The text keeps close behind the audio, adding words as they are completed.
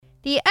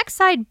The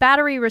Exide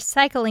battery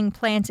recycling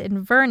plant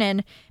in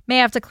Vernon may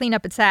have to clean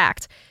up its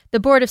act. The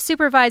Board of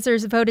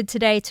Supervisors voted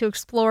today to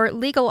explore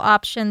legal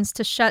options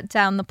to shut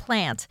down the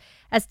plant.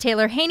 As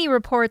Taylor Haney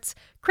reports,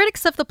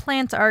 critics of the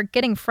plant are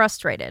getting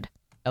frustrated.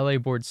 LA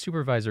Board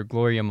Supervisor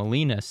Gloria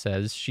Molina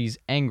says she's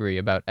angry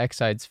about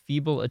Exide's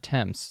feeble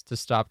attempts to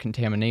stop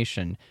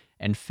contamination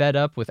and fed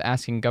up with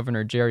asking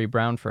Governor Jerry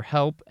Brown for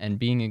help and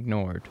being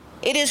ignored.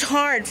 It is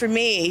hard for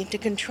me to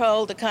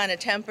control the kind of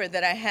temper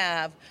that I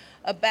have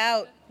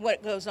about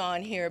what goes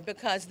on here,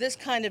 because this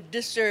kind of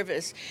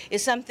disservice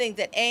is something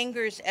that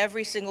angers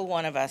every single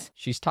one of us.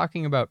 She's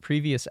talking about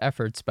previous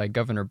efforts by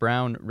Governor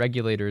Brown,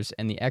 regulators,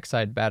 and the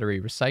Exide battery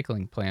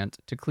recycling plant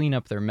to clean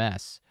up their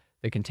mess.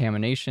 The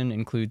contamination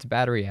includes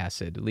battery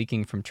acid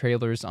leaking from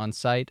trailers on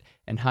site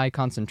and high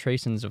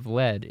concentrations of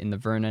lead in the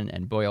Vernon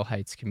and Boyle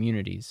Heights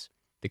communities.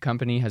 The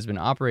company has been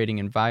operating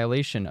in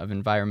violation of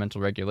environmental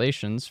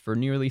regulations for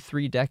nearly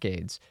 3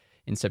 decades.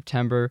 In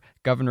September,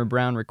 Governor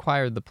Brown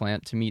required the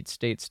plant to meet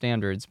state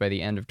standards by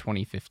the end of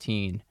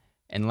 2015.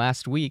 And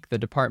last week, the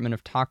Department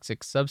of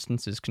Toxic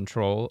Substances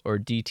Control, or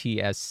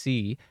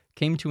DTSC,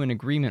 came to an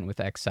agreement with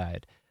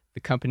Exide. The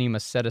company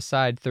must set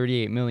aside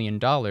 $38 million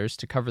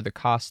to cover the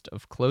cost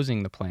of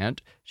closing the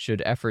plant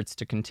should efforts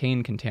to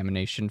contain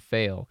contamination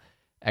fail.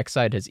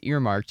 Exide has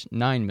earmarked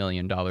 $9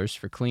 million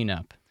for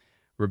cleanup.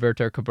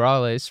 Roberto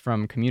Cabrales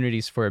from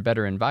Communities for a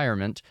Better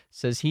Environment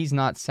says he's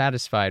not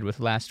satisfied with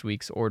last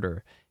week's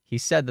order. He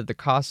said that the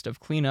cost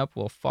of cleanup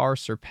will far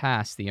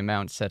surpass the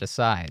amount set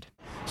aside.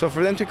 So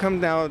for them to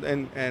come down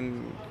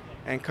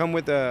and come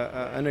with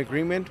an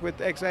agreement with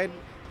Exide,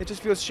 it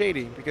just feels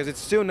shady because it's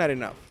still not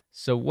enough.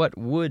 So what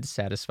would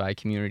satisfy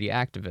community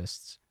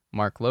activists?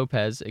 Mark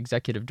Lopez,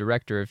 executive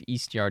director of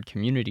East Yard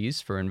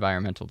Communities for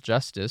Environmental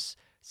Justice,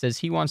 says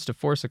he wants to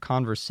force a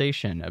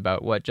conversation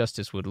about what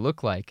justice would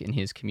look like in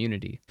his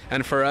community.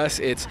 And for us,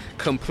 it's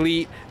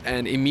complete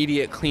and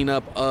immediate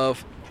cleanup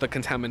of the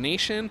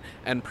contamination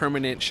and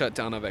permanent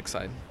shutdown of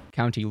Exide.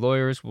 County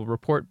lawyers will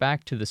report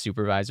back to the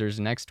supervisors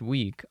next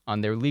week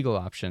on their legal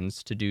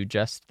options to do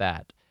just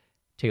that.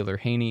 Taylor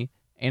Haney,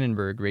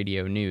 Annenberg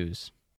Radio News.